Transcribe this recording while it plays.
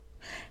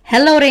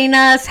Hello,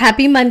 Reinas.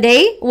 Happy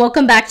Monday.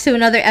 Welcome back to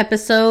another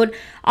episode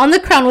on the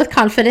Crown with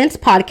Confidence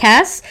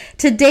podcast.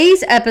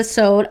 Today's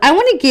episode, I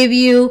want to give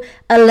you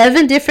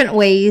 11 different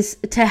ways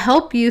to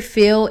help you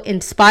feel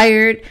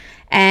inspired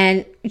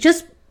and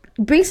just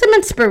bring some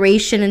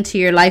inspiration into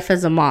your life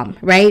as a mom,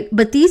 right?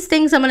 But these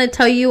things I'm going to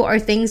tell you are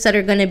things that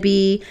are going to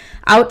be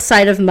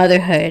outside of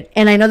motherhood.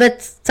 And I know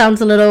that sounds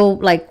a little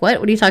like,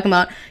 what are you talking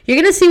about? You're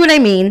going to see what I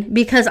mean,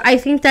 because I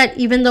think that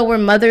even though we're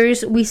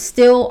mothers, we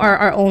still are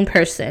our own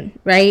person,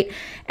 right?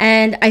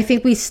 And I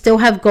think we still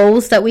have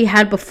goals that we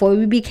had before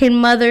we became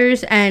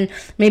mothers. And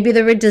maybe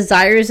there were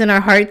desires in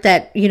our heart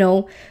that,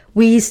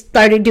 we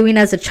started doing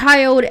as a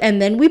child,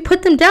 and then we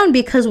put them down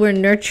because we're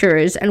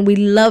nurturers and we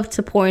love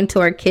to pour into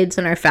our kids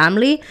and our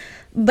family.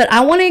 But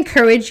I want to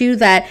encourage you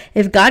that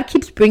if God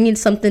keeps bringing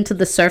something to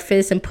the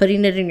surface and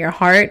putting it in your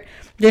heart,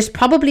 there's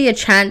probably a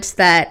chance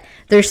that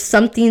there's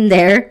something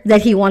there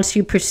that he wants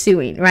you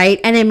pursuing, right?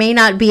 And it may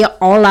not be an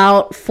all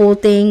out full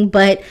thing,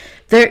 but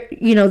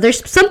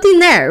there's something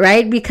there,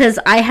 right? Because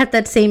I had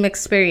that same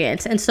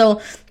experience. And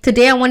so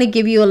today I want to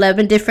give you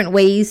 11 different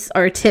ways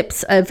or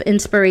tips of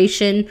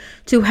inspiration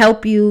to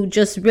help you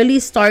just really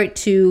start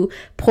to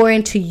pour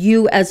into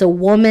you as a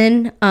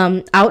woman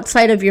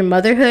outside of your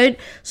motherhood,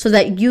 so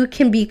that you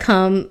can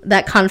become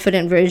that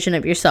confident version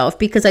of yourself.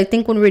 Because I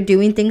think when we're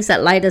doing things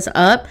that light us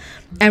up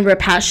and we're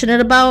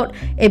passionate about,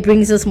 it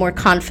brings us more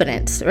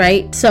confidence,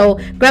 right? So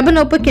grab a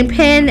notebook and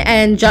pen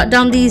and jot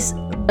down these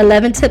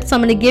 11 tips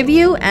I'm going to give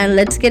you, and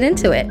let's get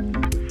into it.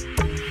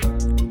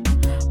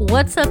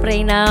 What's up,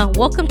 Reina?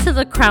 Welcome to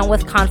the Crown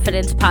with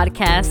Confidence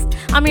podcast.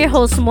 I'm your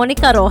host,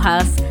 Monica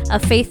Rojas, a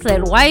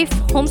faith-led wife,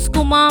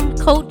 homeschool mom,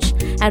 coach,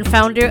 and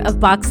founder of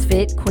Box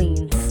Fit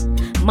Queens.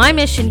 My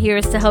mission here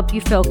is to help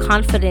you feel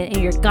confident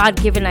in your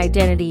God-given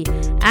identity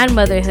and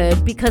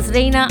motherhood, because,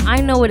 Reina, I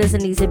know it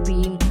isn't easy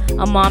being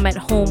a mom at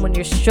home when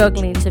you're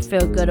struggling to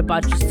feel good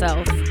about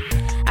yourself.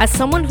 As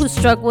someone who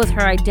struggled with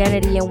her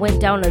identity and went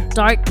down a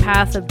dark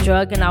path of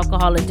drug and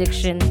alcohol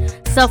addiction,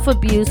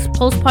 self-abuse,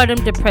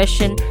 postpartum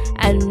depression,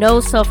 and no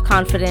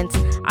self-confidence,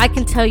 I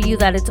can tell you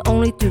that it's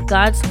only through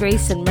God's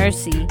grace and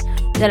mercy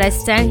that I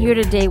stand here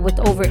today with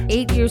over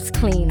 8 years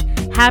clean,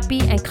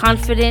 happy and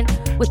confident,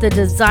 with a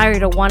desire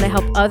to want to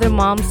help other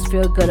moms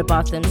feel good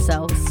about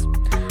themselves.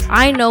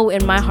 I know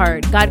in my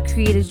heart God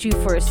created you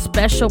for a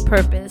special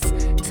purpose,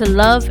 to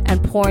love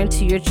and pour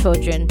into your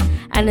children.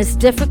 And as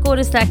difficult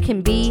as that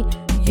can be,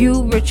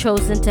 you were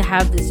chosen to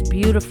have this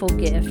beautiful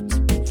gift.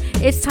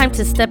 It's time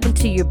to step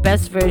into your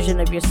best version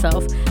of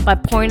yourself by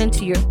pouring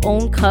into your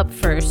own cup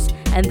first,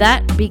 and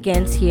that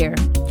begins here.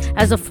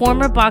 As a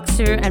former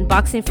boxer and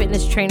boxing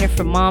fitness trainer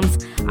for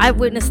moms, I've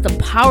witnessed the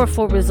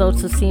powerful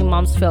results of seeing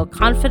moms feel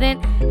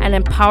confident and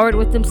empowered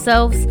with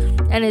themselves,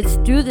 and it's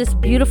through this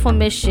beautiful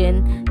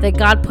mission that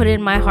God put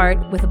in my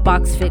heart with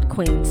Box Fit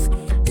Queens.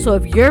 So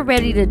if you're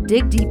ready to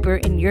dig deeper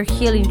in your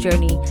healing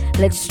journey,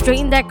 let's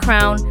straighten that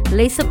crown,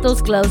 lace up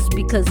those gloves,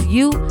 because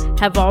you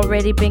have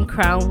already been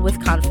crowned with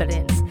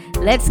confidence.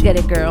 Let's get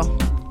it, girl.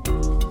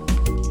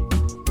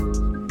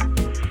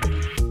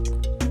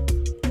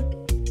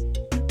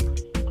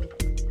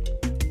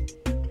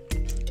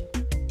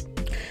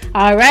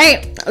 All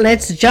right,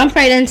 let's jump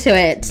right into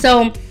it.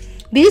 So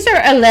these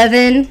are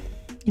 11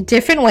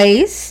 different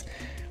ways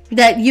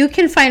that you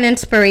can find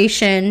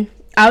inspiration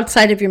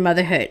outside of your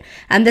motherhood.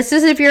 And this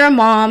is if you're a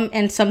mom,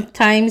 and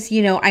sometimes,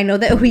 I know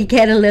that we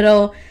get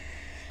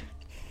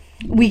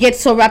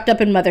so wrapped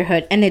up in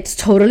motherhood, and it's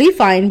totally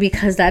fine,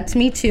 because that's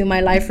me too. My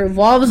life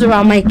revolves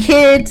around my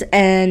kids,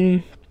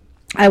 and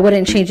I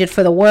wouldn't change it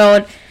for the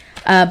world.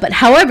 But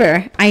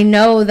however, I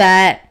know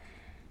that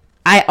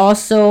I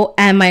also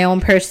am my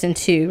own person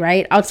too,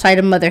 right? Outside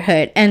of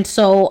motherhood. And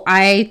so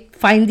I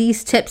find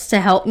these tips to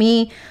help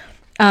me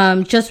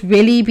just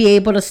really be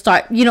able to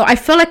start. I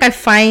feel like I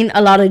find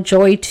a lot of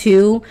joy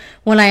too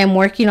when I am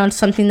working on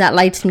something that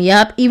lights me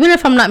up, even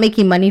if I'm not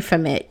making money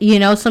from it.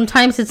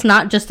 Sometimes it's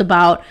not just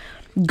about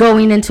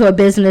going into a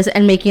business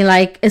and making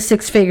like a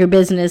 6-figure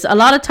business. A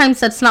lot of times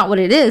that's not what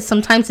it is.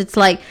 Sometimes it's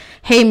like,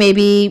 hey,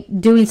 maybe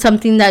doing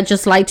something that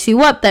just lights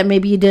you up that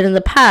maybe you did in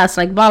the past,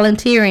 like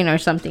volunteering or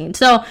something.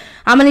 So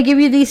I'm going to give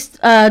you these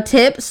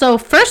tips. So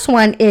first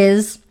one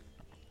is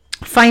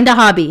find a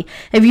hobby.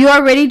 If you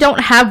already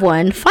don't have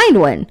one, find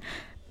one.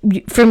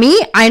 For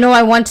me, I know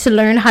I want to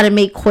learn how to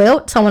make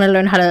quilts. I want to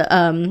learn how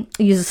to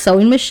use a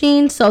sewing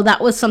machine. So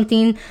that was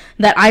something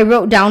that I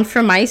wrote down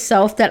for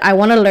myself that I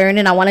want to learn,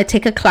 and I want to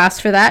take a class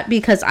for that,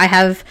 because I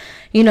have,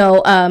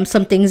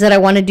 some things that I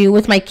want to do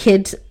with my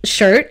kids'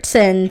 shirts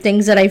and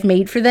things that I've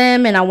made for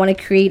them. And I want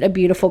to create a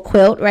beautiful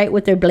quilt, right,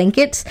 with their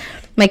blankets.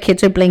 My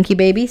kids are blankie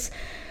babies.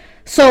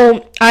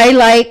 So I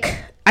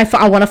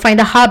want to find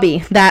a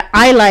hobby that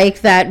I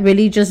like, that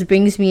really just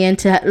brings me in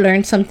to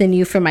learn something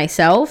new for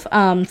myself.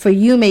 For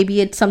you,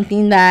 maybe it's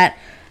something that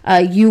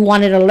you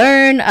wanted to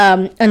learn.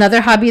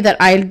 Another hobby that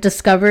I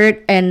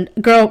discovered, and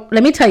girl,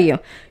 let me tell you,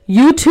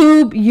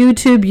 YouTube.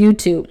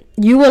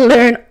 You will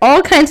learn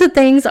all kinds of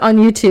things on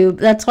YouTube.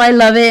 That's why I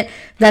love it.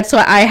 That's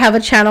why I have a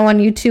channel on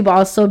YouTube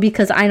also,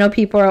 because I know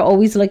people are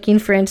always looking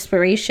for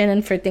inspiration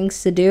and for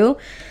things to do.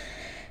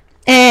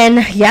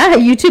 And yeah,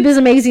 YouTube is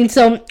amazing.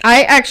 So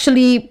I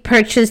actually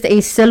purchased a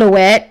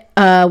Silhouette,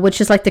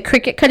 which is like the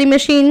Cricut cutting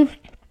machine,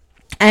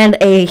 and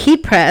a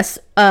heat press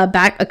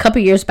back a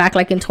couple years back,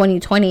 like in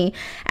 2020,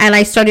 and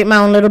I started my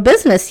own little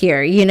business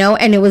here,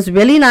 and it was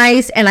really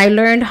nice. And I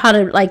learned how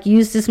to like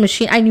use this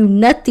machine. I knew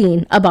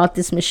nothing about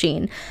this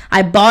machine.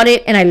 I bought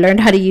it and I learned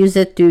how to use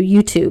it through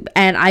YouTube,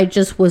 and I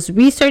just was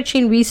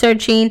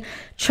researching,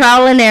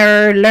 trial and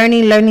error,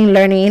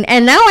 learning.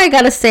 And now I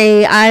gotta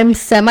say I'm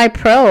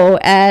semi-pro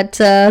at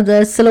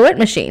the Silhouette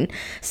machine.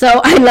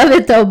 So I love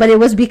it though, but it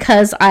was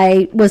because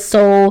I was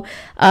so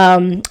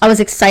I was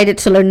excited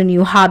to learn a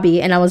new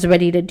hobby, and I was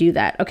ready to do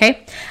that.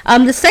 Okay.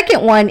 The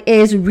second one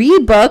is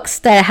read books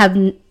that have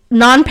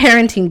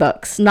non-parenting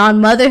books,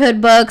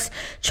 non-motherhood books.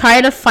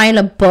 Try to find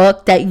a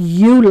book that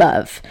you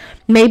love.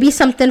 Maybe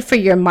something for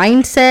your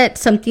mindset,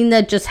 something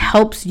that just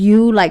helps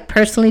you like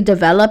personally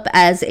develop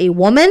as a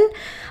woman.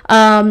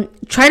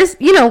 Try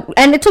to,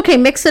 and it's okay,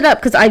 mix it up,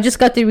 because I just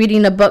got through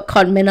reading a book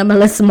called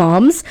Minimalist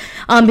Moms,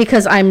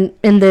 because I'm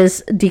in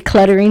this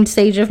decluttering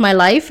stage of my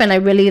life, and I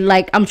really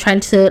I'm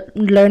trying to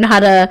learn how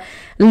to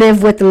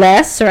live with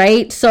less,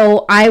 right?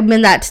 So I'm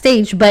in that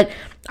stage, but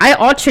I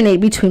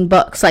alternate between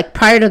books. Like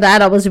prior to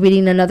that, I was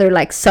reading another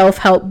like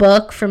self-help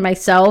book for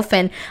myself,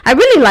 and I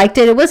really liked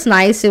it. It was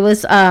nice. It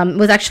was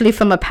actually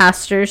from a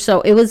pastor,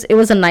 so it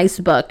was a nice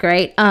book,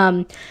 right?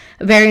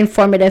 Very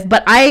informative.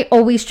 But I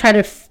always try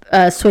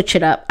to switch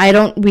it up. I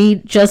don't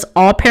read just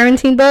all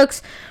parenting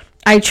books.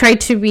 I try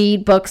to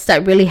read books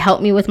that really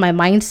help me with my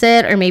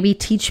mindset, or maybe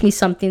teach me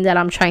something that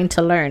I'm trying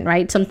to learn,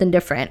 right? Something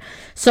different.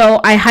 So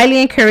I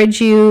highly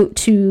encourage you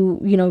to,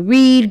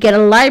 read, get a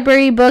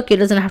library book. It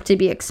doesn't have to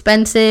be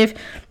expensive.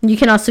 You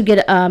can also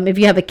get, if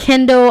you have a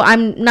Kindle.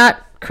 I'm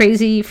not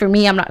crazy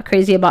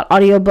about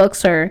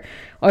audiobooks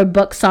or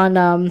books on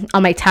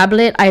my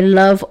tablet. I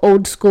love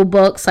old school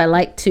books. I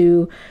like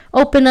to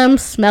open them,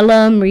 smell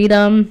them, read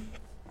them.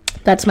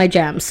 That's my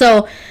jam.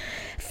 So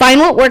find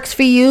what works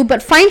for you,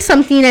 but find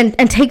something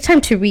and take time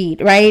to read,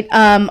 right?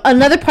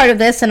 Another part of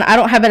this, and I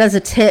don't have it as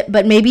a tip,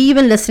 but maybe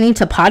even listening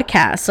to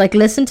podcasts. Like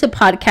listen to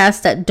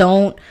podcasts that I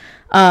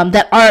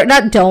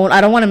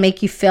don't want to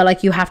make you feel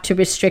like you have to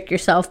restrict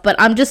yourself, but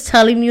I'm just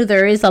telling you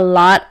there's a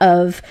lot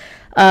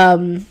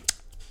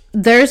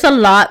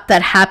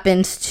that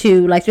happens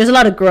to, like, there's a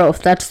lot of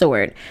growth. That's the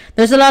word.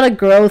 There's a lot of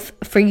growth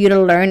for you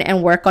to learn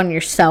and work on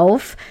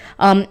yourself,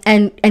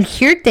 and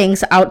hear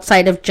things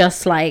outside of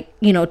just like,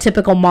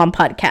 typical mom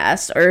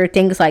podcasts or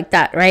things like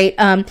that, right?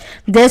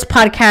 This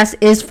podcast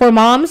is for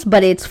moms,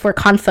 but it's for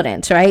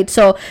confidence, right?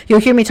 So you'll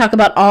hear me talk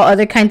about all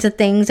other kinds of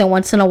things, and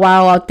once in a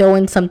while I'll throw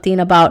in something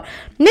about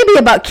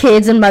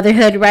kids and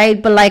motherhood,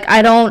 right? But like,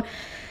 I know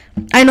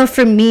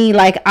for me,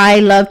 like,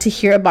 I love to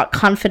hear about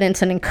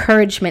confidence and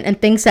encouragement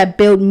and things that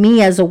build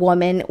me as a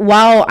woman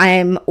while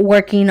I'm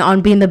working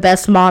on being the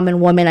best mom and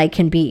woman I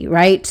can be,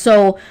 right?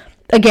 So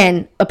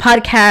again, a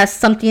podcast,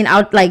 something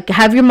out, like,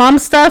 have your mom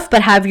stuff,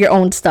 but have your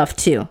own stuff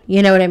too.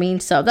 You know what I mean?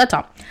 So that's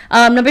all.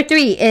 Number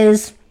 3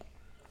 is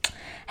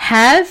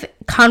have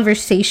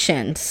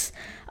conversations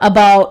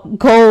about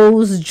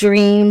goals,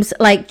 dreams.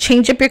 Like,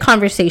 change up your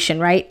conversation,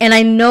 right? And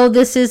I know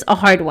this is a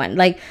hard one.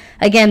 Like,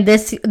 again,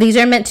 these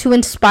are meant to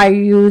inspire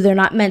you. They're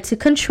not meant to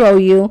control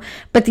you,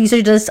 but these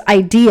are just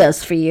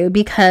ideas for you,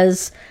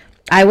 because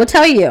I will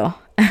tell you,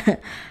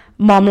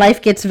 mom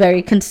life gets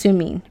very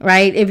consuming,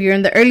 right? If you're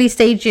in the early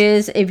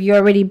stages, if you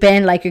already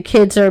been, like, your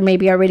kids are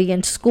maybe already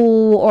in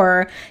school,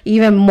 or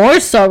even more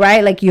so,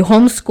 right? Like, you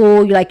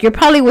homeschool, you're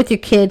probably with your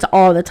kids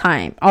all the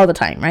time,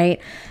 right?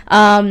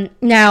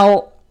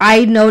 Now,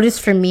 I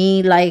noticed for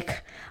me,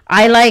 like,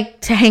 I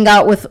like to hang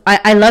out with,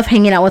 I love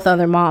hanging out with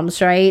other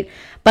moms, right?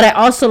 But I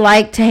also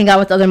like to hang out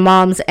with other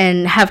moms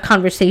and have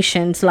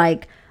conversations,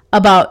 like,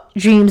 about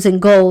dreams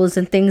and goals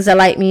and things that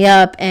light me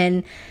up.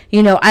 And,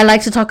 I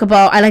like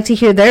to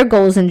hear their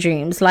goals and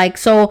dreams. Like,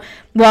 so,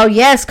 well,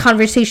 yes,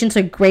 conversations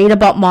are great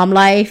about mom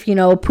life,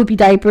 poopy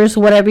diapers,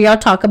 whatever y'all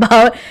talk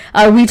about,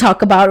 we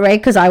talk about, right?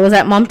 Because I was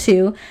at mom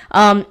too.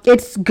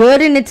 It's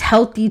good and it's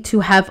healthy to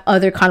have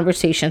other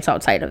conversations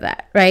outside of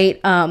that, right?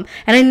 And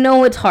I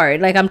know it's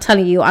hard. Like, I'm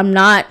telling you, I'm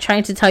not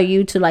trying to tell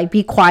you to, like,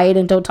 be quiet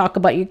and don't talk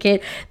about your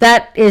kid.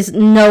 That is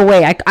no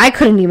way. I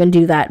couldn't even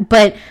do that.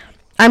 But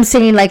I'm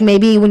saying, like,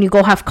 maybe when you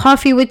go have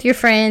coffee with your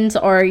friends,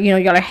 or,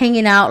 y'all are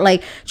hanging out,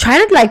 like,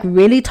 try to, like,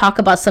 really talk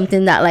about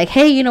something that, like,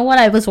 hey, you know what,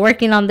 I was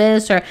working on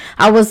this, or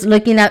I was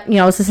looking at,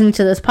 I was listening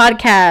to this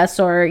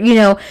podcast, or,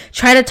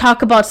 try to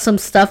talk about some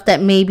stuff that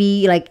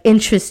maybe, like,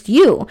 interests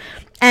you.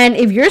 And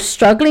if you're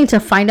struggling to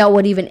find out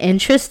what even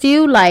interests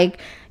you, like,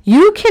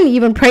 you can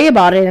even pray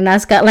about it and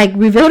ask God, like,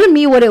 reveal to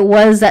me what it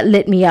was that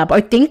lit me up. Or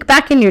think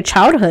back in your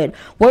childhood.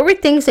 What were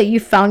things that you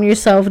found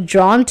yourself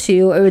drawn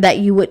to or that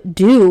you would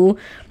do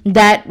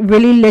that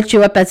really lit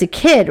you up as a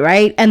kid,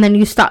 right? And then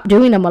you stopped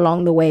doing them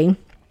along the way.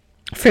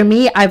 For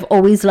me, I've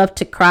always loved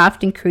to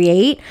craft and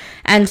create.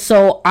 And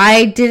so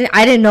I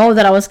didn't know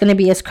that I was going to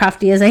be as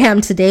crafty as I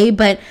am today,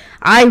 but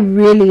I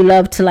really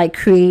love to like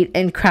create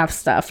and craft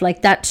stuff.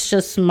 Like that's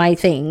just my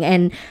thing.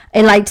 And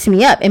it lights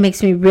me up. It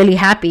makes me really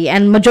happy.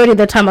 And majority of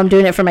the time I'm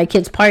doing it for my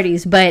kids'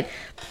 parties, but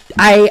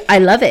I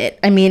love it.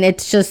 I mean,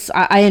 it's just,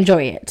 I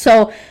enjoy it.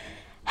 So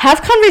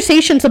have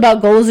conversations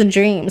about goals and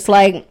dreams.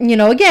 Like, you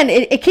know, again,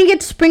 it can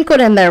get sprinkled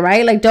in there,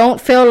 right? Like,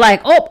 don't feel like,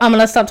 oh, I'm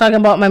gonna stop talking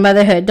about my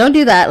motherhood. Don't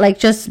do that. Like,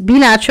 just be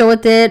natural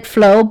with it,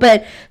 flow,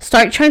 but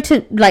start trying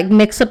to like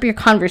mix up your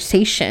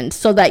conversation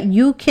so that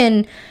you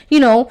can,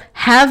 you know,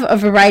 have a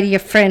variety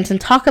of friends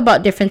and talk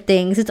about different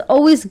things. It's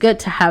always good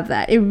to have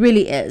that. It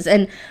really is.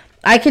 And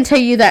I can tell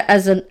you that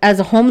as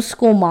a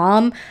homeschool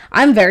mom,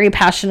 I'm very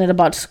passionate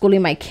about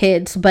schooling my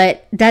kids,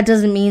 but that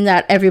doesn't mean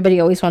that everybody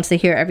always wants to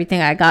hear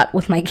everything I got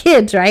with my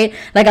kids, right?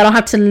 Like, I don't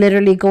have to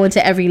literally go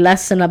into every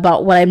lesson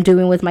about what I'm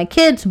doing with my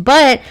kids,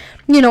 but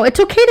you know, it's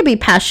okay to be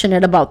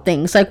passionate about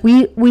things. Like,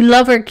 we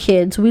love our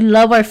kids, we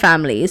love our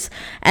families,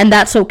 and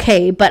that's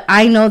okay. But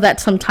I know that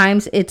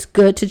sometimes it's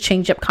good to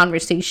change up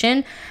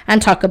conversation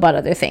and talk about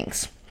other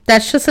things.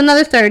 That's just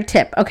another third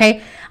tip,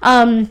 okay?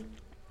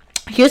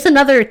 Here's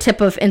another tip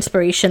of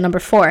inspiration, number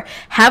 4.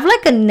 Have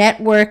like a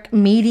network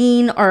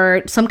meeting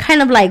or some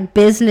kind of like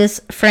business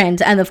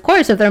friends. And of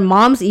course, if they're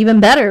moms, even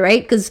better,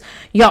 right? Because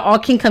y'all all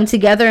can come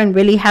together and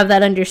really have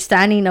that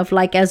understanding of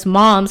like, as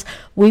moms,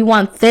 we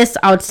want this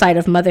outside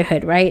of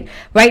motherhood, right?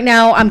 Right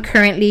now, I'm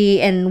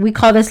currently, and we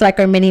call this like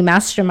our mini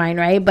mastermind,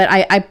 right? But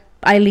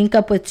I link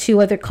up with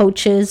 2 other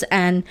coaches,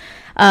 and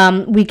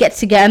we get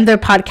together, and they're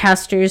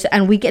podcasters,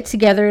 and we get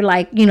together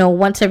like, you know,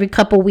 once every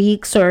couple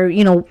weeks, or,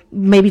 you know,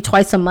 maybe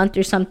twice a month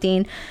or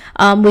something.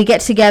 We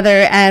get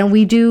together and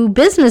we do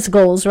business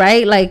goals,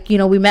 right? Like, you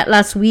know, we met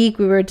last week,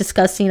 we were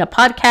discussing a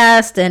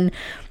podcast and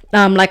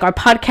like our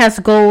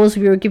podcast goals.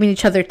 We were giving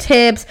each other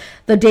tips.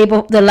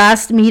 The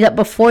last meetup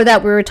before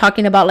that, we were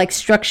talking about like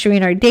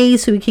structuring our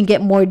days so we can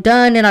get more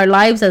done in our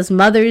lives as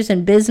mothers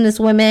and business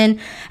women.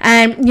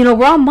 And you know,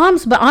 we're all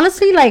moms, but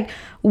honestly, like,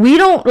 we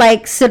don't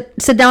like sit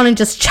down and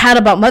just chat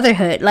about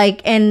motherhood. Like,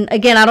 and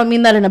again, I don't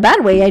mean that in a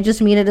bad way. I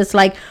just mean it as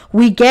like,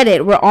 we get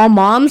it. We're all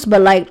moms,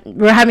 but like,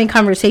 we're having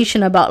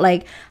conversation about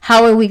like,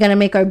 how are we going to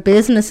make our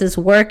businesses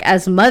work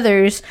as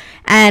mothers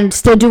and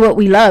still do what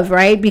we love,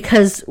 right?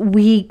 Because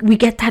we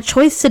get that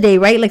choice today,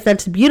 right? Like,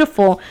 that's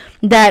beautiful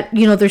that,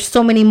 you know, there's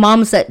so many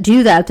moms that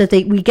do that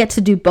we get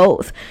to do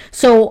both.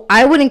 So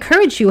I would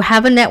encourage you,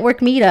 have a network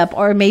meetup,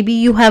 or maybe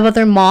you have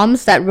other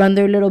moms that run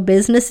their little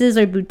businesses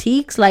or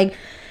boutiques. Like,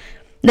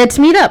 let's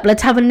meet up.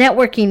 Let's have a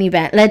networking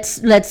event.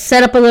 Let's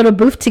set up a little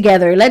booth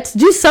together. Let's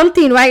do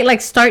something, right? Like,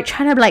 start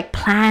trying to like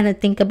plan and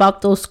think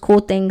about those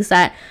cool things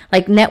that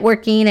like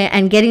networking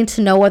and getting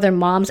to know other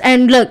moms.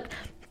 And look,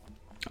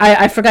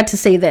 I forgot to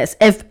say this.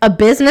 If a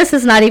business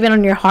is not even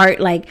on your heart,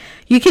 like,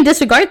 you can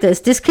disregard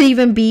this. This could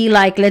even be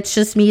like, let's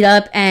just meet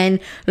up and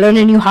learn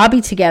a new hobby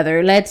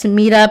together. Let's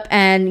meet up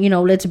and, you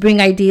know, let's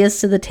bring ideas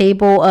to the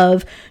table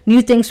of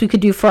new things we could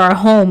do for our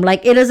home.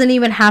 Like, it doesn't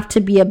even have to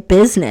be a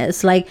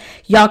business. Like,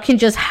 y'all can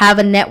just have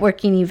a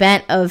networking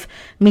event of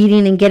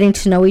meeting and getting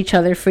to know each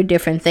other for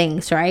different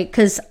things, right?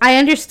 Because I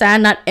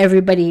understand not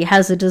everybody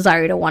has a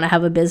desire to want to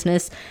have a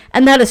business,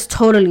 and that is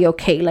totally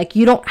okay. Like,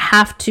 you don't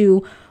have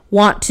to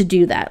want to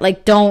do that.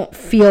 Like, don't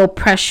feel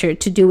pressured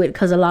to do it,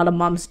 because a lot of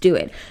moms do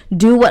it.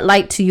 Do what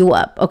lights you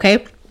up,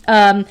 okay?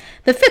 The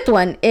 5th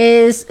one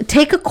is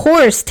take a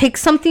course. Take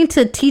something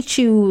to teach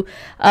you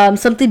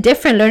something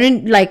different.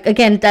 Learning, like,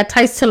 again, that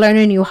ties to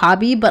learning a new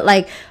hobby, but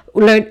like,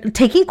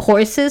 taking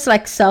courses,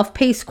 like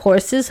self-paced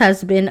courses,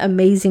 has been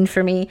amazing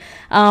for me.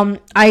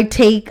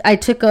 I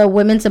took a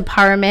women's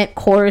empowerment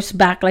course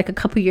back like a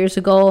couple years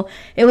ago.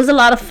 It was a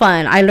lot of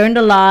fun. I learned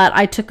a lot.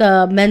 I took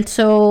a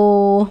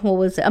mental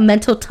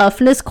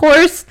toughness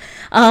course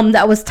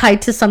that was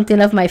tied to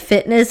something of my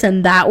fitness,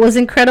 and that was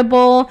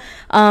incredible.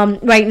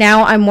 Right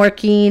now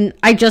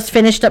I just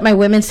finished up my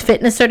women's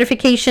fitness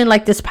certification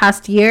like this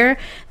past year.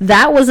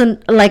 That was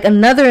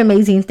another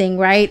amazing thing,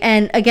 right?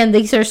 And again,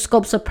 these are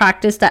scopes of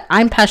practice that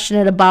I'm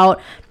passionate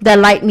about, that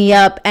light me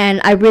up,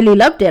 and I really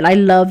loved it. I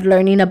loved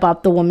learning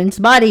about the woman's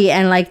body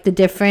and like the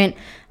different,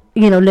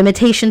 you know,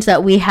 limitations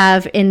that we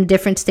have in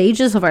different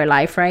stages of our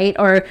life, right?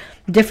 Or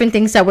different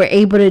things that we're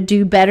able to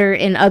do better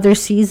in other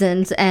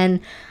seasons.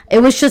 And it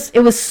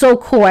was so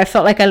cool. I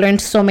felt like I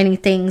learned so many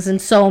things. And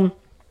so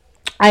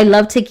I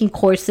love taking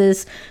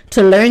courses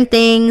to learn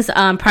things.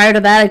 Prior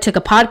to that, I took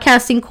a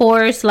podcasting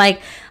course.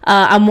 Like,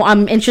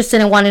 I'm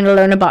interested in wanting to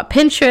learn about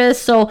Pinterest.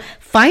 So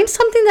find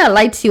something that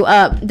lights you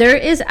up. There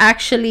is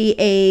actually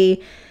a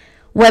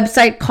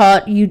website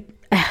called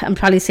I'm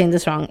probably saying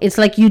this wrong. It's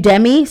like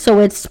Udemy, so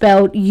it's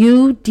spelled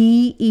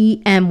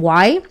Udemy.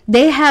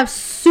 They have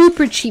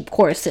super cheap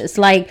courses,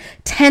 like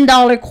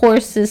 $10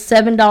 courses,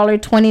 $7,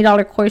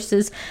 $20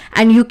 courses,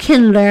 and you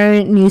can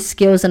learn new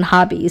skills and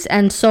hobbies.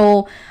 And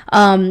so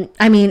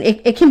I mean,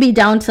 it can be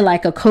down to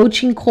like a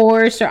coaching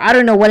course, or I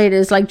don't know what it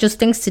is, like just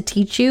things to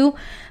teach you.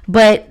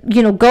 But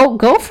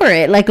go for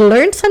it. Like,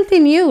 learn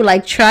something new,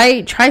 like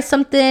try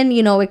something,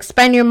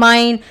 expand your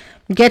mind,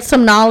 get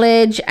some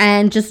knowledge,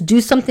 and just do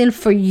something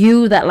for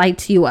you that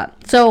lights you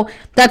up. So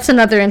that's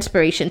another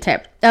inspiration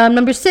tip.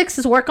 Number 6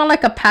 is work on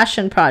like a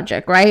passion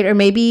project, right? Or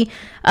maybe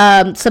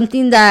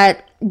something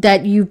that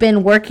you've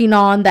been working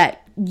on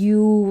that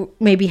you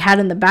maybe had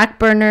in the back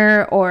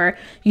burner, or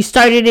you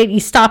started it, you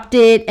stopped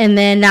it, and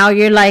then now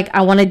you're like,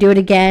 I want to do it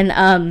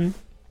again.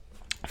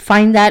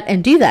 Find that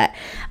and do that.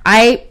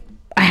 I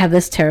have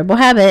this terrible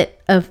habit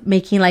of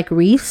making like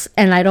wreaths,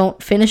 and I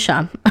don't finish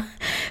them.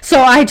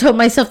 So I told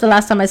myself the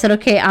last time, I said,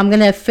 okay, I'm going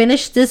to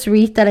finish this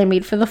wreath that I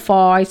made for the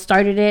fall. I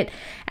started it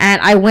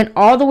and I went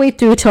all the way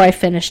through till I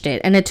finished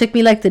it. And it took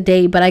me like the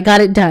day, but I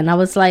got it done. I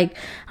was like,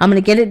 I'm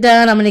going to get it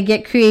done. I'm going to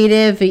get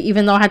creative,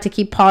 even though I had to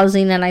keep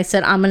pausing. And I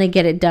said, I'm going to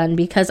get it done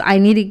because I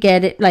need to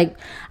get it. Like,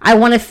 I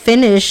want to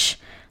finish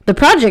the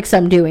projects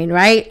I'm doing,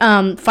 right?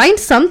 Find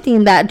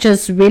something that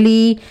just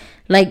really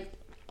like,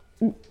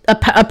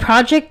 a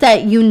project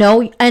that and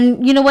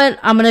you know what,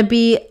 I'm gonna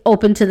be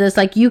open to this.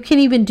 Like, you can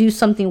even do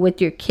something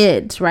with your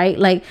kids, right?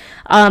 Like,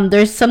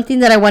 there's something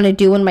that I want to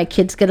do when my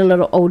kids get a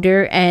little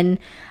older, and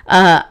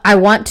I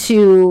want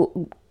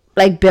to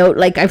like build,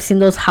 like, I've seen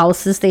those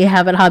houses they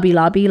have at Hobby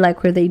Lobby,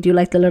 like where they do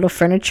like the little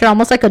furniture,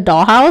 almost like a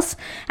dollhouse.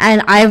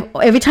 And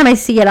every time I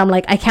see it, I'm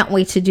like, I can't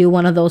wait to do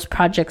one of those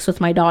projects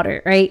with my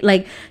daughter, right?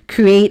 Like,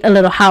 create a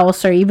little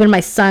house, or even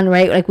my son,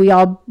 right? Like, we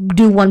all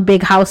do one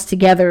big house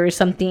together or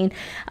something.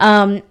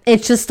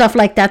 It's just stuff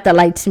like that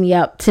lights me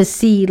up to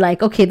see,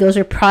 like, okay, those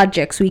are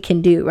projects we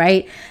can do,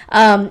 right?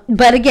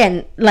 But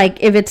again,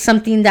 like, if it's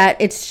something that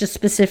it's just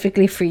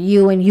specifically for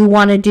you and you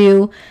want to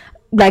do,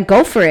 like,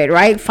 go for it,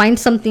 right? Find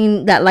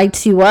something that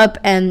lights you up,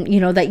 and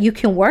that you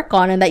can work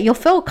on, and that you'll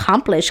feel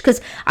accomplished.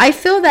 Because I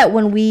feel that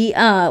when we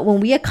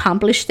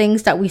accomplish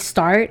things that we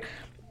start,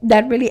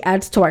 that really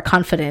adds to our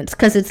confidence,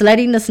 because it's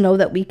letting us know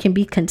that we can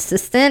be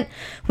consistent.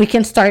 We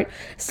can start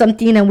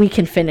something and we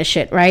can finish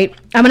it, right?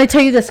 I'm going to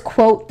tell you this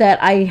quote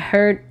that I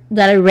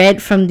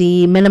read from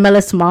the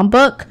Minimalist Mom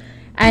book,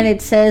 and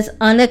it says,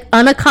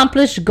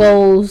 unaccomplished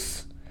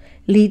goals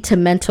lead to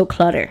mental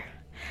clutter.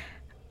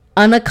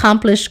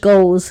 Unaccomplished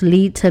goals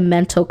lead to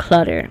mental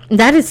clutter.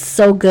 That is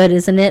so good,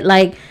 isn't it?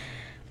 Like,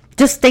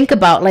 just think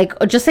about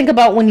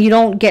when you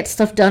don't get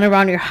stuff done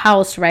around your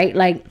house, right?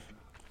 Like,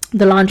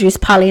 the laundry's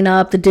piling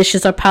up, the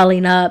dishes are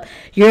piling up.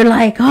 You're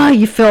like, oh,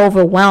 you feel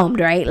overwhelmed,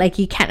 right? Like,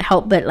 you can't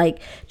help but like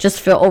just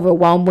feel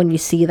overwhelmed when you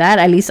see that.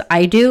 At least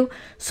I do.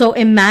 So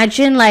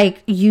imagine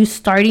like you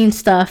starting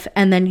stuff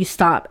and then you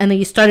stop, and then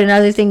you start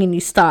another thing and you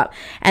stop,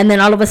 and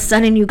then all of a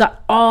sudden you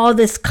got all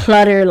this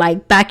clutter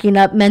like backing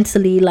up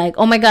mentally, like,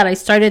 oh my God, I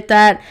started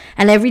that.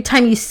 And every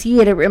time you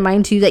see it, it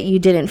reminds you that you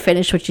didn't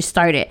finish what you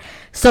started.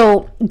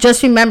 So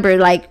just remember,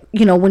 like,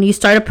 when you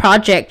start a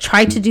project,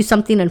 try to do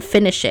something and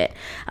finish it.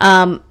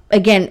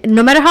 Again,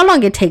 no matter how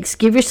long it takes,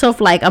 give yourself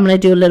like, I'm going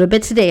to do a little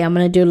bit today, I'm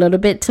going to do a little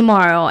bit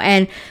tomorrow,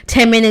 and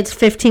 10 minutes,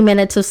 15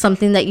 minutes of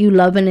something that you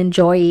love and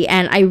enjoy.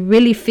 And I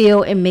really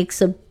feel it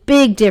makes a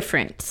big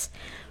difference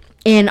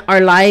in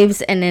our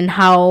lives, and in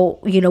how,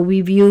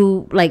 we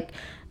view, like,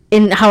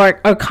 in how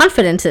our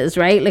confidence is,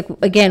 right? Like,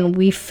 again,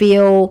 we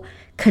feel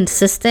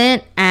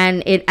consistent,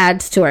 and it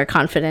adds to our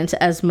confidence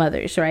as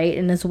mothers, right?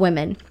 And as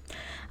women.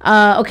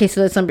 Okay,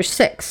 so that's number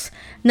 6.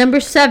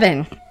 Number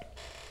 7,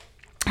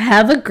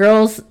 have a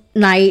girls'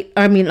 night.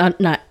 I mean,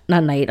 not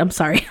night. I'm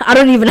sorry. I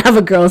don't even have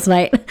a girls'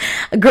 night.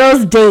 A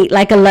girls' date,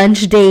 like a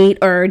lunch date,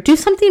 or do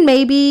something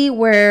maybe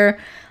where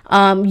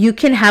you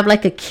can have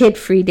like a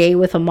kid-free day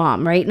with a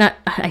mom, right? Not,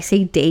 I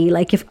say day,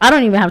 like, if I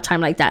don't even have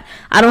time like that.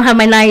 I don't have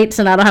my nights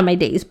and I don't have my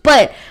days.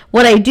 But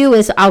what I do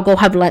is I'll go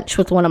have lunch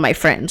with one of my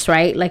friends,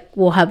 right? Like,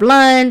 we'll have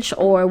lunch,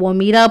 or we'll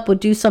meet up, we'll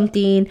do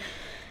something.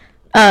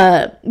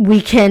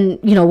 We can,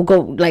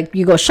 go, like,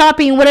 you go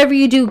shopping, whatever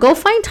you do, go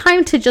find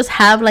time to just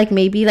have like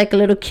maybe like a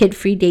little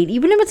kid-free date,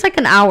 even if it's like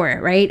an hour,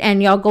 right?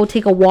 And y'all go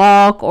take a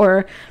walk,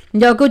 or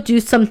y'all go do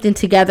something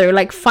together.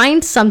 Like,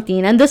 find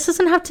something. And this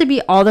doesn't have to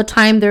be all the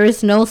time. There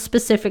is no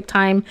specific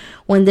time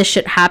when this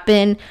should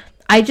happen.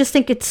 I just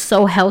think it's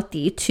so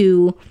healthy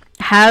to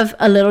have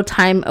a little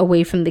time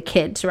away from the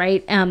kids,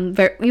 right?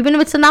 Even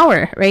if it's an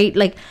hour, right?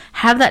 Like,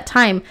 have that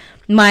time.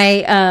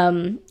 My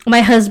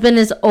husband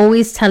is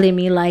always telling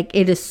me, like,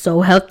 it is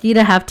so healthy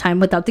to have time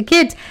without the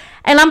kids.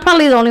 And I'm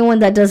probably the only one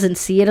that doesn't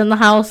see it in the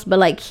house, but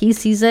like, he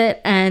sees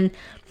it, and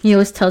he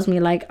always tells me,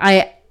 like,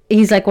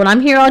 he's like, when I'm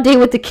here all day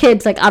with the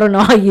kids, like, I don't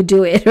know how you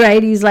do it,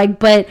 right? He's like,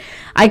 but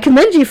I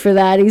commend you for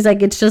that. He's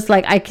like, it's just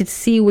like, I could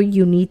see where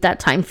you need that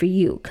time for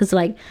you. Cause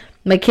like,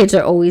 my kids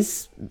are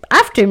always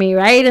after me,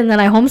 right? And then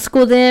I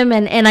homeschool them,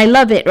 and I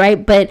love it,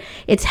 right? But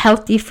it's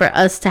healthy for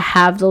us to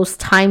have those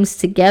times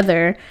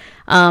together,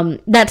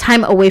 that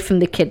time away from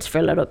the kids for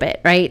a little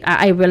bit, right?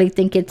 I really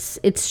think it's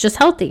just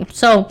healthy.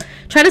 So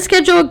try to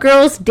schedule a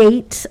girls'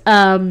 date,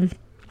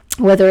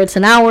 whether it's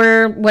an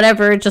hour,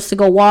 whatever, just to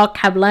go walk,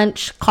 have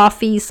lunch,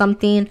 coffee,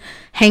 something,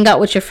 hang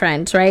out with your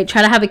friends, right?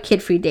 Try to have a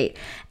kid-free date.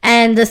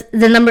 And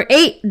the number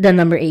eight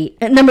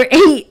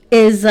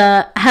is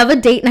have a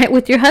date night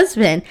with your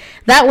husband.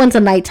 That one's a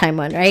nighttime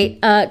one, right?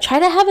 Try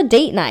to have a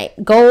date night.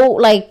 Go,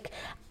 like,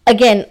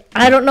 again,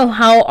 I don't know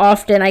how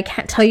often. I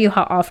can't tell you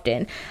how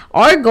often.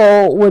 Our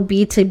goal would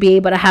be to be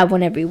able to have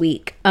one every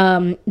week.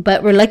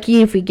 But we're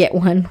lucky if we get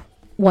one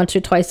once or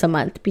twice a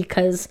month,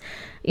 because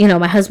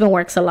my husband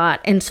works a lot,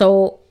 and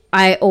so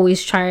I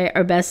always try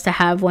our best to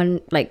have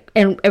one, like,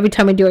 and every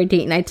time we do our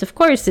date nights, of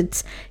course,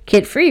 it's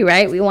kid free,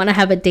 right? We want to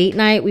have a date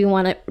night. We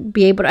want to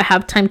be able to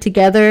have time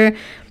together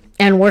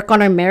and work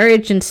on our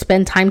marriage and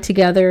spend time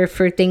together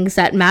for things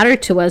that matter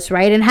to us,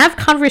 right? And have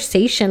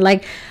conversation.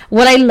 Like,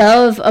 what I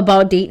love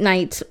about date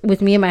nights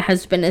with me and my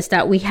husband is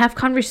that we have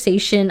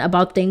conversation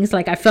about things.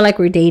 Like, I feel like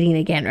we're dating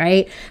again,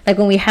 right? Like,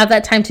 when we have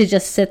that time to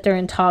just sit there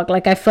and talk,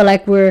 like, I feel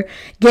like we're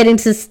getting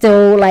to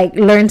still, like,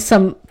 learn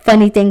some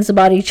funny things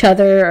about each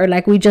other, or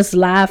like we just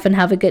laugh and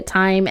have a good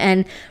time.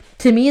 And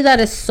to me,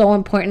 that is so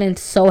important and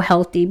so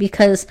healthy,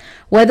 because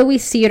whether we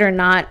see it or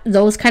not,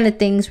 those kind of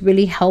things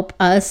really help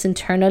us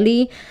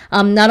internally,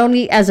 not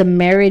only as a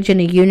marriage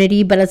and a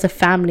unity, but as a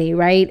family,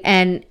 right?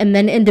 And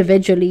then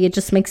individually, it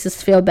just makes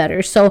us feel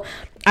better. So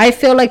I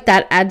feel like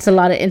that adds a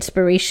lot of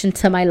inspiration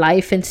to my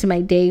life and to my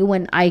day,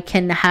 when I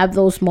can have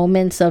those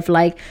moments of,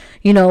 like,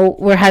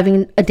 we're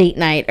having a date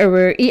night,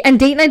 and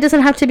date night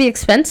doesn't have to be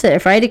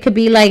expensive, right? It could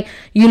be like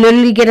you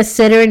literally get a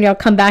sitter and y'all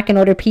come back and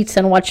order pizza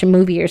and watch a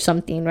movie or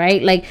something,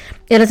 right? Like,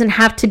 it doesn't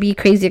have to be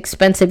crazy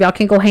expensive. Y'all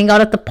can go hang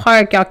out at the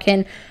park. Y'all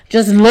can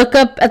just look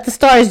up at the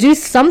stars, do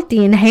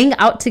something, hang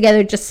out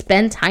together, just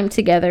spend time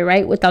together,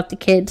 right? Without the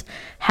kids,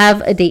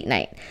 have a date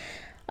night.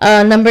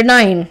 Number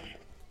 9.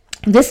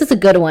 This is a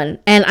good one,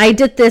 and I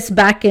did this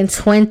back in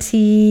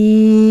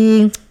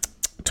 2020,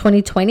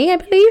 I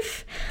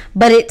believe,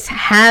 but it's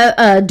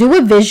do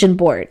a vision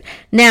board.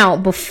 Now,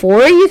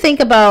 before you think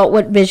about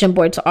what vision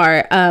boards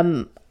are,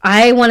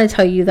 I want to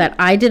tell you that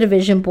I did a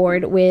vision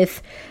board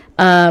with,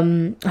 her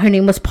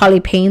name was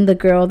Polly Payne, the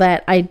girl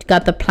that I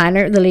got the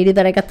planner, the lady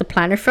that I got the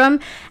planner from,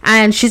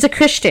 and she's a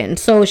Christian,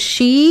 so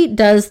she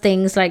does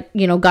things like,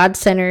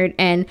 God-centered.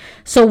 And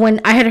so when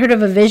I had heard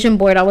of a vision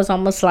board, I was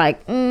almost like,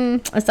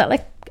 is that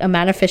like a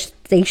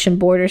manifestation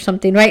board or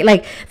something, right?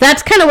 Like,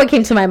 that's kind of what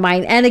came to my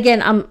mind. And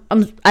again,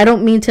 I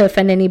don't mean to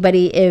offend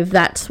anybody if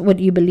that's what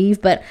you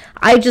believe, but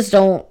I just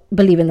don't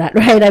believe in that,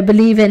 right? I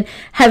believe in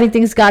having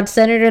things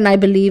God-centered, and I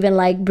believe in,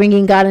 like,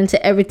 bringing God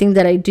into everything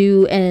that I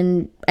do,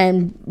 and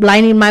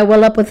lining my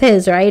will up with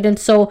his, right? And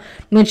so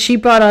when she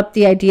brought up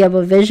the idea of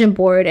a vision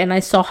board and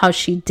I saw how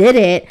she did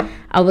it,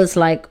 I was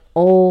like,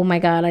 oh my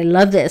God, I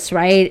love this,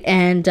 right?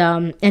 And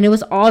it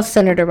was all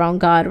centered around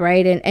God,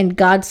 right? And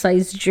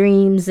God-sized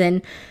dreams.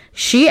 And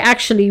she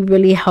actually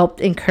really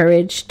helped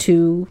encourage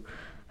me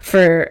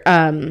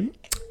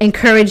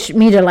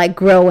to, like,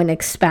 grow and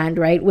expand,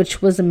 right?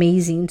 Which was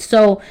amazing.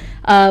 So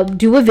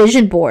do a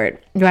vision board,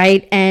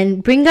 right?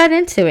 And bring God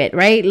into it,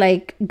 right?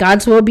 Like,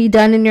 God's will be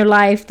done in your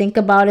life. Think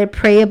about it,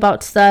 pray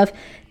about stuff,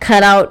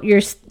 cut out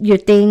your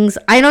things.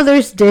 I know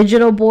there's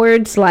digital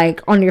boards,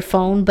 like, on your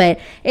phone, but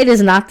it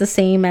is not the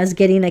same as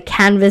getting a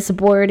canvas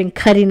board and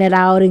cutting it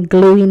out and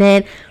gluing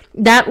it.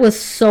 That was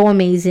so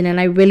amazing, and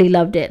I really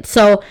loved it.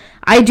 So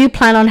I do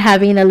plan on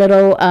having a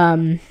little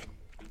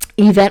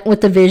event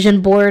with the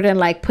vision board, and,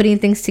 like, putting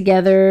things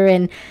together,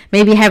 and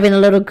maybe having a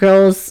little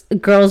girls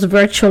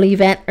virtual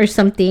event or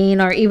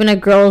something, or even a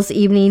girls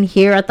evening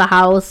here at the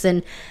house,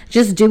 and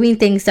just doing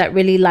things that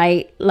really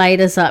light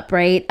us up,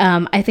 right?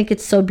 I think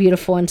it's so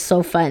beautiful and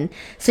so fun.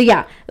 So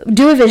yeah,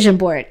 do a vision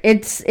board.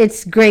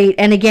 It's great.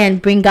 And again,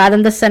 bring God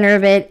in the center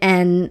of it,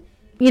 and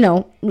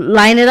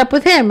line it up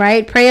with him,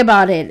 right? Pray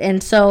about it.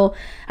 And so, all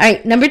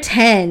right, number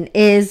 10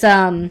 is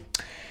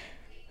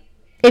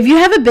if you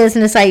have a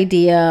business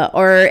idea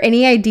or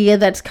any idea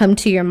that's come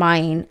to your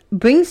mind,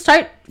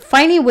 start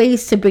finding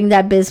ways to bring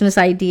that business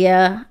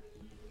idea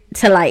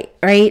to light,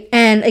 right?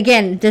 And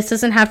again, this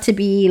doesn't have to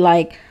be,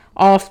 like,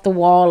 off the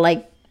wall,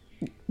 like,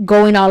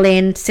 going all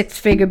in,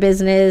 6-figure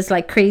business,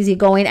 like, crazy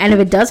going. And if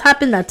it does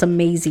happen, that's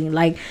amazing.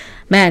 Like,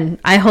 man,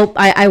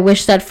 I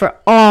wish that for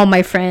all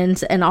my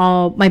friends and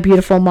all my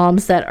beautiful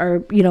moms that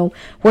are,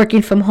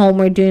 working from home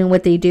or doing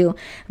what they do.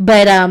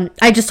 But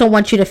I just don't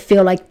want you to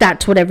feel like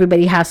that's what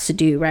everybody has to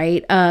do,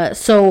 right?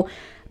 So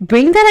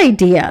bring that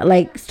idea,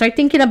 like, start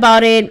thinking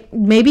about it.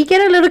 Maybe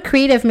get a little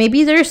creative.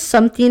 Maybe there's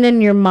something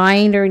in your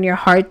mind or in your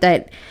heart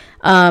that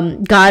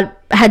God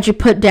had you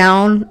put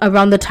down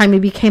around the time you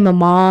became a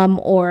mom,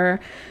 or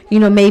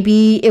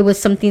maybe it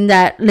was something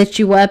that lit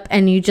you up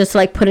and you just,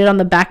 like, put it on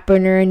the back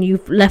burner and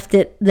you've left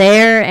it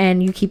there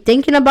and you keep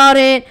thinking about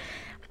it.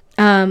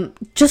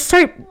 just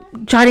start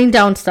jotting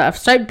down stuff,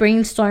 start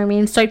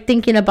brainstorming, start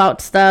thinking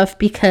about stuff,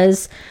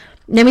 because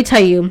let me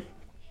tell you,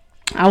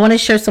 I want to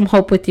share some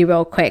hope with you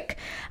real quick.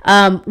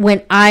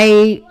 When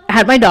I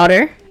had my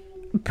daughter,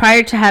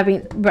 prior to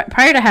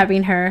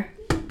having her,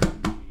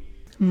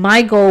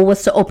 my goal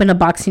was to open a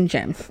boxing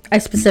gym. I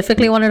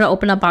specifically wanted to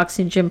open a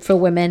boxing gym for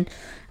women.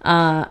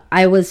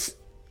 I was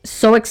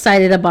so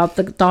excited about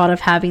the thought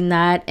of having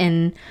that,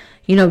 and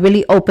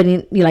really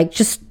opening, like,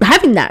 just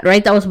having that,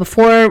 right? That was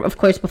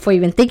before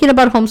even thinking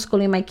about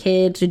homeschooling my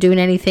kids or doing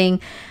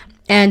anything.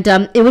 And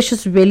it was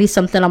just really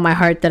something on my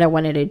heart that I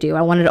wanted to do.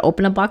 I wanted to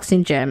open a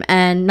boxing gym,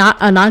 and not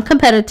a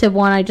non-competitive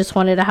one. I just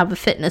wanted to have a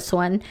fitness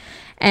one.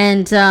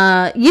 And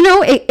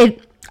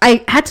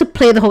I had to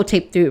play the whole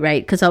tape through,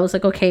 right? Because I was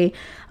like, okay,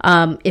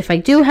 if I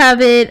do have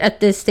it at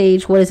this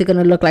stage, what is it going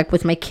to look like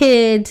with my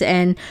kids?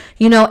 And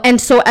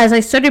so as I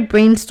started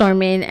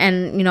brainstorming,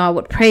 and I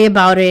would pray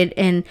about it,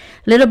 and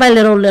little by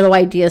little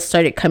ideas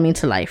started coming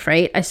to life,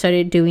 right? I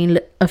started doing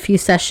a few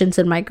sessions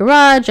in my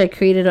garage. I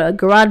created a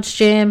garage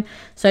gym,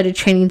 started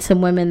training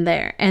some women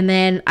there, and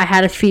then I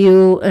had a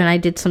few, and I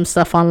did some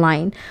stuff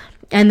online.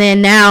 And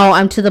then now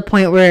I'm to the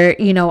point where,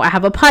 I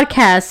have a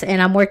podcast, and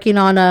I'm working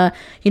on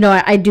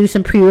I do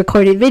some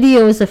pre-recorded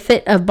videos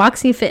of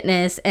boxing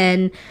fitness,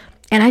 and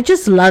I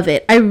just love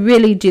it. I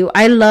really do.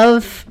 I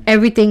love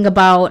everything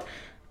about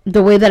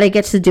the way that I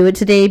get to do it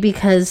today,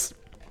 because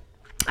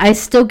I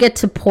still get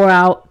to pour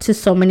out to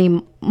so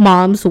many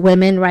moms,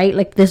 women, right?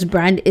 Like, this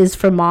brand is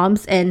for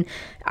moms, and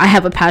I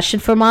have a passion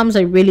for moms.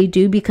 I really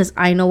do, because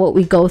I know what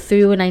we go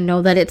through, and I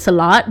know that it's a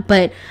lot,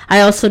 but I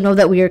also know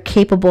that we are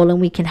capable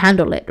and we can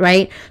handle it,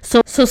 right?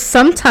 So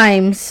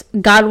sometimes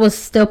God will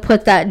still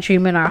put that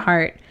dream in our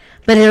heart,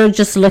 but it'll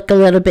just look a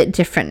little bit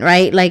different,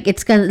 right? Like,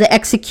 the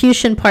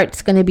execution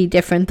part's gonna be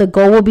different. The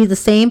goal will be the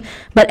same,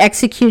 but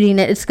executing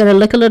it's gonna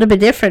look a little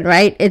bit different,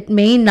 right? It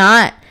may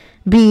not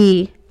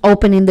be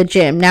opening the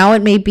gym. Now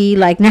it may be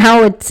like,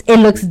 now it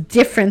looks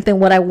different than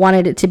what I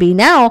wanted it to be.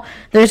 Now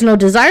there's no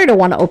desire to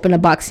want to open a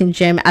boxing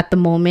gym at the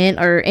moment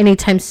or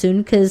anytime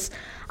soon, because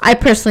I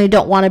personally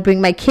don't want to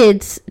bring my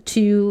kids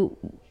to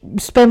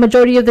spend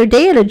majority of their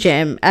day at a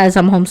gym as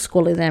I'm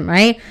homeschooling them,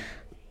 right?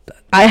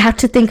 I have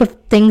to think of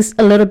things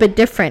a little bit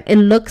different. It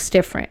looks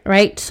different,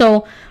 right?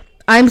 So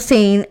I'm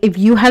saying, if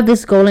you have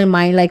this goal in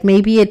mind, like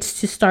maybe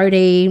it's to start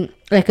a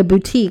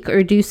boutique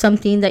or do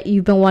something that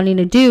you've been wanting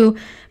to do,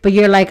 but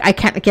you're like, I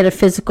can't get a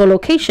physical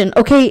location.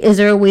 Okay, is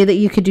there a way that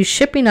you could do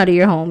shipping out of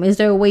your home? Is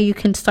there a way you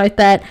can start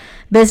that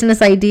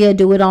business idea,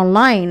 do it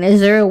online? Is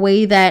there a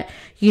way that,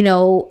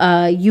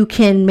 you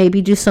can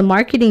maybe do some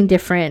marketing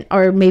different,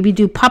 or maybe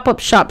do pop-up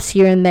shops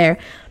here and there?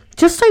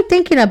 Just start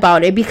thinking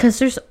about it, because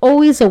there's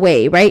always a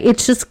way, right?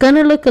 It's just going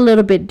to look a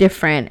little bit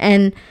different.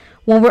 And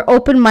when we're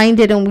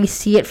open-minded and we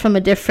see it from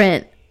a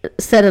different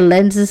set of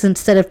lenses,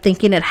 instead of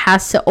thinking it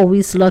has to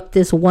always look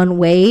this one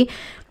way,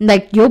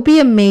 like, you'll be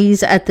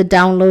amazed at the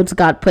downloads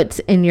God puts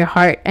in your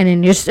heart and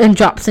and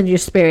drops in your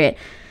spirit.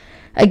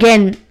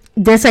 Again,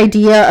 this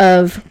idea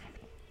of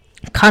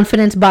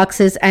confidence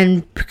boxes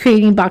and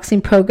creating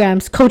boxing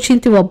programs,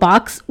 coaching through a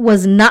box,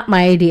 was not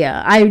my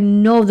idea. I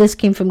know this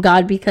came from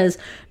God, because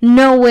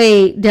no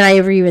way did I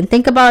ever even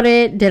think about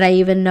it. Did I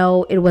even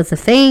know it was a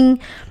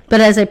thing? But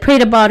as I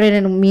prayed about it,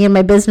 and me and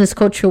my business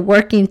coach were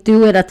working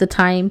through it at the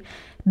time,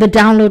 the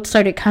downloads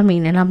started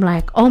coming, and I'm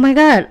like, oh my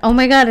God.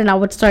 And I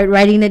would start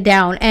writing it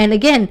down. And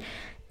again,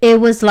 it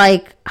was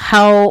like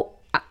how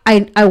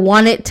I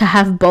wanted to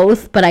have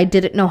both, but I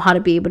didn't know how to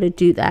be able to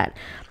do that.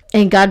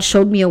 And God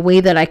showed me a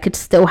way that I could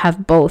still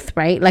have both,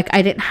 right? Like,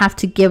 I didn't have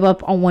to give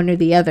up on one or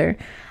the other.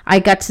 I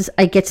get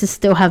to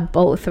still have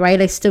both,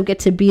 right? I still get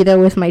to be there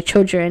with my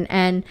children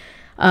and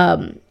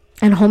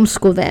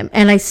homeschool them,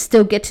 and I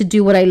still get to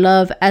do what I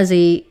love as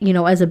a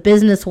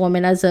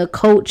businesswoman, as a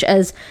coach,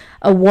 as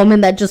a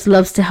woman that just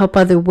loves to help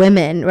other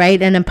women,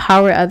 right? And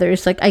empower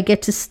others. Like, I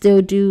get to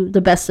still do the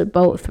best of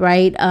both,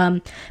 right?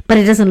 But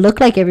it doesn't look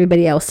like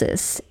everybody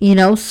else's,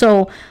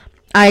 so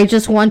I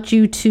just want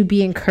you to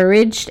be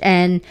encouraged,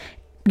 and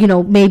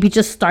maybe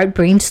just start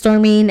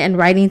brainstorming and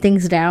writing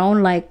things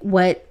down, like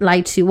what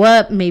lights you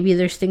up. Maybe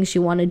there's things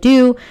you want to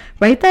do.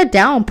 Write that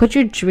down. Put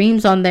your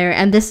dreams on there.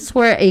 And this is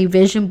where a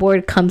vision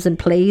board comes in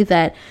play,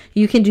 that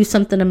you can do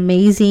something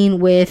amazing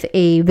with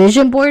a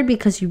vision board,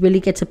 because you really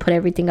get to put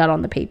everything out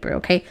on the paper,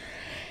 okay?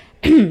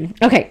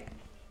 Okay.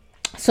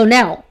 So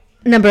now,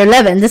 number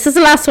 11, this is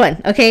the last one,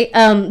 okay?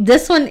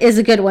 This one is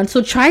a good one.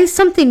 So try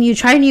something new.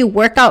 Try a new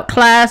workout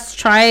class.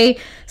 Try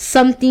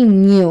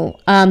something new.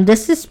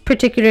 This is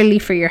particularly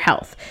for your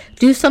health.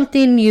 Do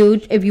something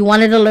new. If you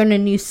wanted to learn a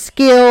new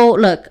skill,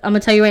 look, I'm gonna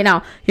tell you right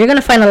now, you're gonna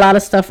find a lot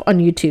of stuff on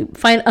YouTube.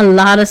 Find a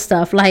lot of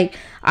stuff. Like,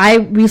 I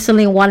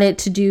recently wanted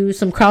to do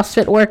some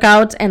CrossFit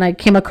workouts, and I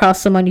came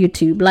across some on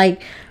YouTube.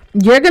 Like,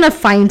 you're gonna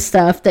find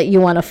stuff that you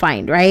want to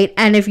find, right?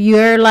 And if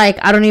you're like,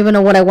 I don't even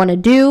know what I want to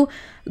do,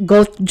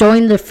 go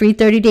join the free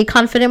 30-day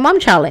Confident Mom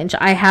Challenge.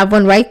 I have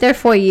one right there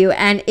for you,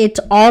 and it's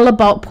all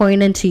about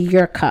pouring into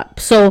your cup.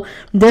 So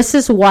this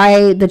is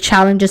why the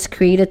challenge is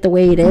created the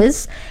way it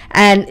is,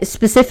 and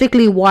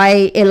specifically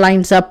why it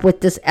lines up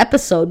with this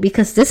episode,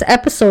 because this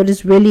episode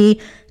is really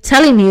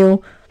telling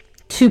you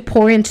to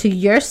pour into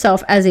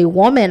yourself as a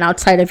woman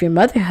outside of your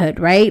motherhood,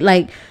 right?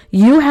 Like,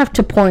 you have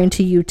to pour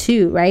into you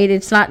too, right?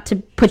 It's not to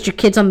put your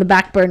kids on the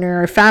back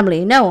burner or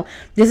family. No,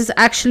 this is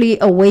actually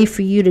a way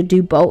for you to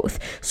do both.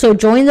 So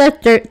join the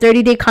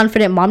 30-day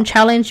Confident Mom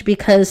Challenge,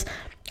 because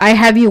I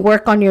have you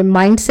work on your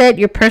mindset,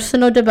 your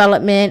personal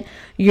development,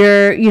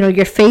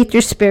 your faith,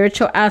 your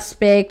spiritual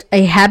aspect,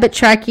 a habit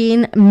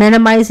tracking,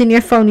 minimizing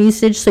your phone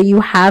usage so you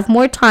have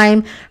more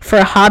time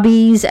for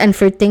hobbies and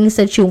for things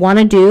that you want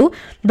to do.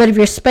 But if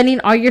you're spending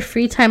all your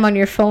free time on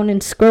your phone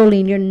and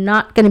scrolling, you're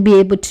not going to be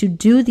able to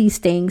do these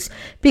things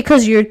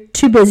because you're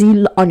too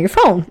busy on your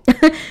phone.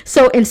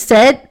 So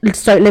instead,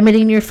 start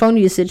limiting your phone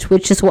usage,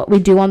 which is what we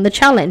do on the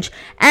challenge.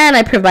 And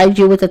I provide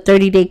you with a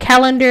 30-day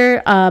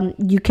calendar.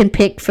 You can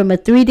pick from a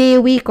 3-day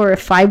a week or a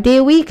 5-day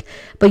a week,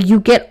 but you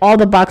get all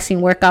the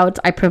boxing workouts.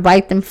 I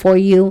provide them for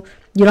you.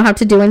 You don't have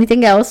to do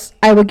anything else.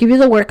 I will give you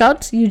the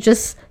workouts. You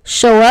just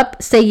show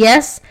up, say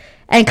yes,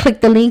 and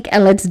click the link,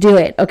 and let's do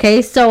it.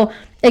 Okay. So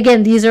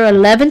again, these are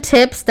 11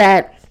 tips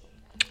that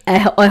I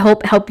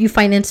hope help you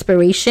find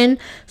inspiration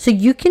so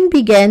you can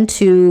begin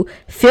to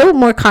feel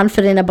more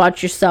confident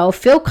about yourself,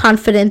 feel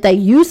confident that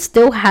you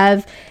still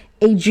have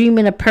a dream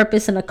and a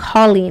purpose and a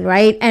calling,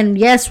 right? And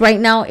yes, right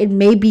now it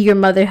may be your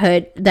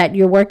motherhood that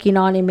you're working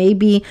on. It may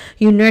be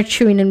you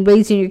nurturing and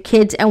raising your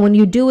kids. And when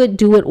you do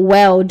it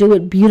well, do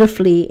it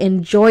beautifully,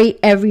 enjoy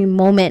every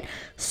moment,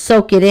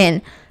 soak it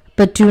in.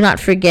 But do not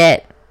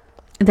forget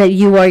that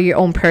you are your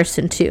own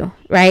person too,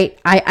 right?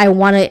 I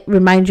want to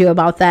remind you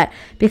about that,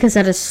 because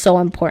that is so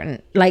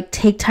important. Like,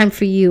 take time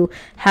for you,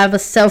 have a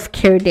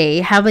self-care day,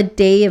 have a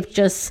day of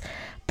just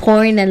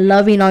pouring and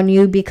loving on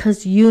you,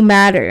 because you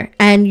matter.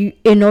 And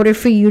in order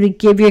for you to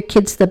give your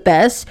kids the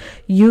best,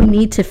 you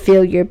need to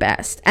feel your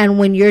best. And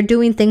when you're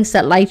doing things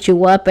that light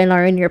you up and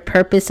are in your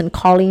purpose and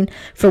calling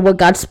for what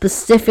God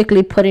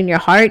specifically put in your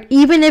heart,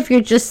 even if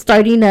you're just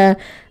starting to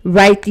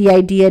write the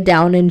idea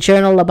down and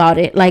journal about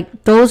it,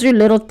 like, those are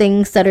little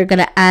things that are going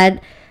to add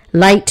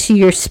light to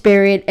your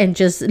spirit and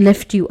just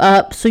lift you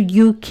up so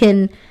you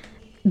can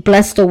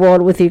bless the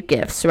world with your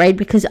gifts, right?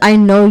 Because I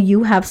know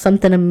you have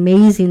something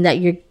amazing that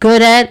you're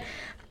good at,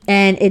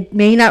 and it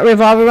may not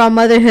revolve around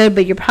motherhood,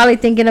 but you're probably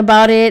thinking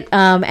about it,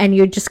 and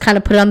you're just kind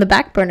of put it on the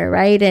back burner,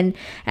 right? And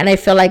I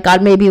feel like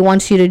God maybe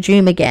wants you to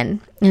dream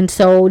again, and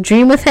so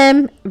dream with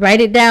Him,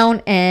 write it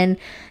down, and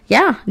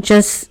yeah,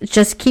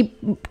 just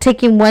keep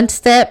taking one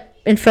step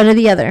in front of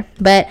the other.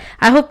 But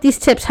I hope these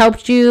tips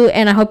helped you,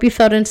 and I hope you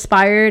felt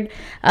inspired.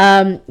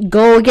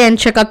 Go again,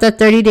 check out the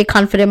 30-day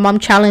Confident Mom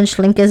Challenge.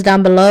 Link is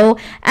down below,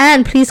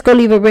 and please go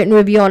leave a written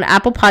review on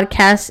Apple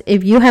Podcasts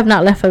if you have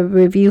not left a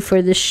review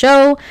for the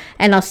show.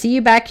 And I'll see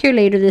you back here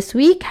later this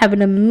week. Have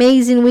an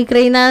amazing week,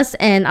 Reinas,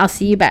 and I'll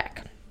see you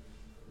back.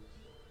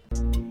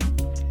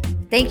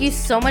 Thank you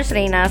so much,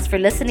 Reinas, for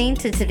listening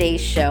to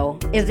today's show.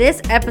 If this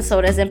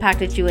episode has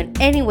impacted you in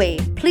any way,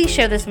 please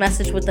share this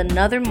message with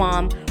another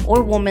mom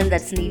or woman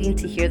that's needing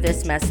to hear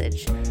this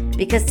message.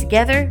 Because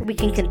together, we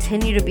can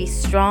continue to be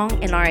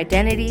strong in our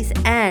identities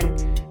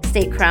and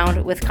stay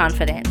crowned with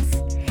confidence.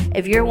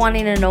 If you're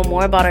wanting to know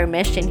more about our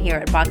mission here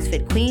at Box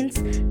Fit Queens,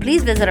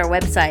 please visit our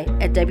website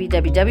at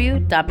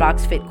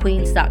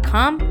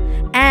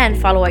www.boxfitqueens.com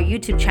and follow our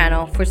YouTube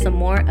channel for some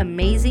more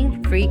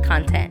amazing free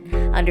content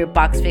under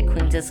Box Fit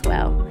Queens as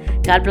well.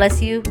 God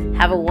bless you.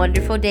 Have a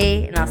wonderful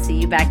day, and I'll see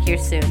you back here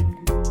soon.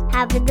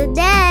 Have a good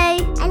day.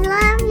 I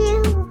love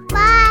you.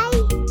 Bye.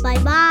 Bye.